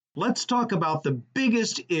Let's talk about the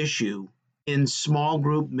biggest issue in small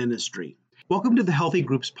group ministry. Welcome to the Healthy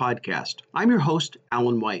Groups Podcast. I'm your host,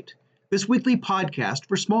 Alan White. This weekly podcast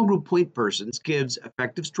for small group point persons gives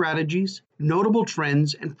effective strategies, notable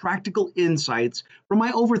trends, and practical insights from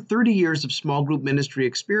my over 30 years of small group ministry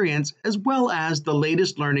experience, as well as the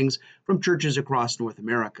latest learnings from churches across North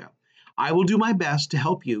America. I will do my best to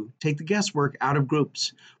help you take the guesswork out of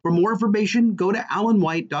groups. For more information, go to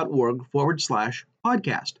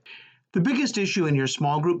alanwhite.org/podcast. The biggest issue in your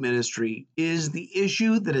small group ministry is the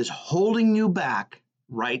issue that is holding you back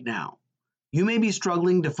right now. You may be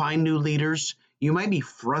struggling to find new leaders. You might be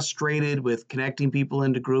frustrated with connecting people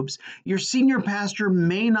into groups. Your senior pastor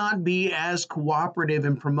may not be as cooperative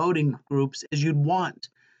in promoting groups as you'd want.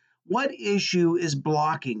 What issue is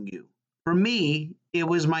blocking you? For me, it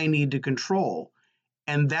was my need to control,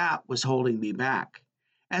 and that was holding me back.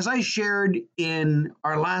 As I shared in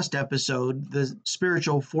our last episode, the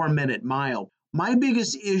spiritual 4-minute mile, my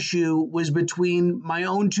biggest issue was between my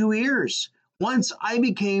own two ears. Once I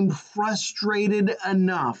became frustrated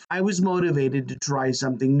enough, I was motivated to try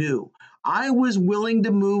something new. I was willing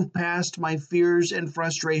to move past my fears and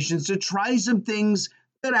frustrations to try some things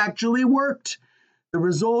that actually worked. The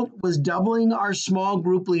result was doubling our small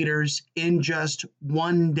group leaders in just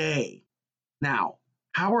one day. Now,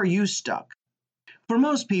 how are you stuck? For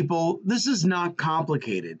most people, this is not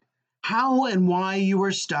complicated. How and why you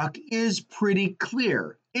are stuck is pretty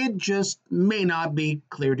clear. It just may not be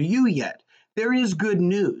clear to you yet. There is good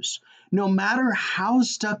news. No matter how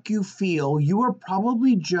stuck you feel, you are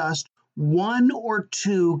probably just one or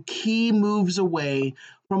two key moves away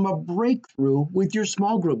from a breakthrough with your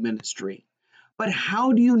small group ministry. But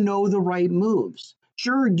how do you know the right moves?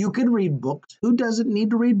 Sure, you can read books. Who doesn't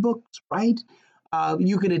need to read books, right?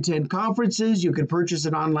 You can attend conferences, you can purchase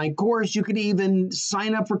an online course, you could even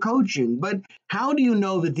sign up for coaching. But how do you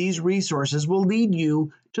know that these resources will lead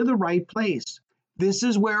you to the right place? This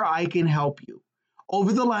is where I can help you.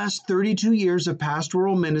 Over the last 32 years of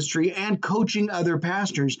pastoral ministry and coaching other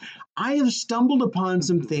pastors, I have stumbled upon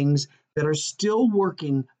some things that are still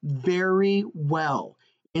working very well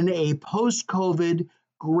in a post-COVID,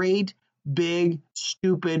 great, big,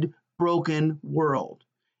 stupid, broken world.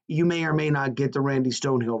 You may or may not get the Randy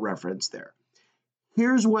Stonehill reference there.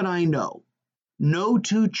 Here's what I know. No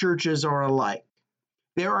two churches are alike.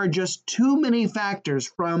 There are just too many factors,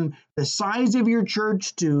 from the size of your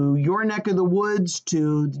church to your neck of the woods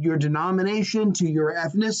to your denomination to your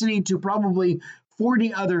ethnicity to probably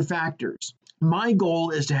 40 other factors. My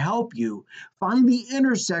goal is to help you find the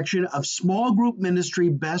intersection of small group ministry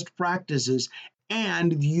best practices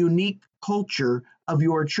and the unique culture of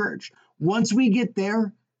your church. Once we get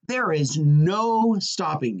there, there is no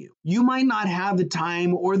stopping you. You might not have the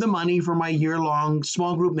time or the money for my year-long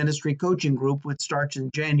small group ministry coaching group, which starts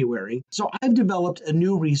in January. So I've developed a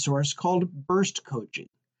new resource called Burst Coaching.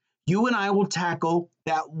 You and I will tackle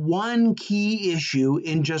that one key issue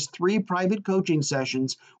in just 3 private coaching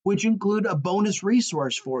sessions, which include a bonus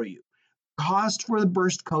resource for you. Cost for the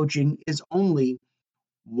Burst Coaching is only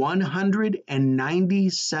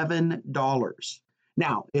 $197.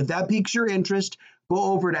 Now, if that piques your interest,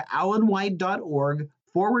 go over to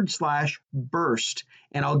alanwhite.org/burst,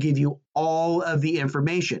 and I'll give you all of the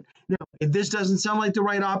information. Now, if this doesn't sound like the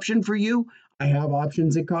right option for you, I have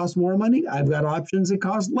options that cost more money. I've got options that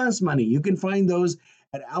cost less money. You can find those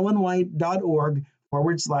at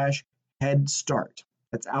alanwhite.org/head start.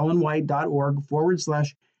 That's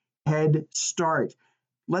alanwhite.org/head start.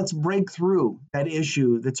 Let's break through that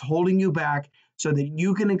issue that's holding you back so that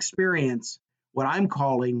you can experience what I'm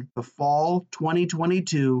calling the Fall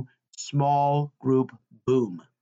 2022 Small Group Boom.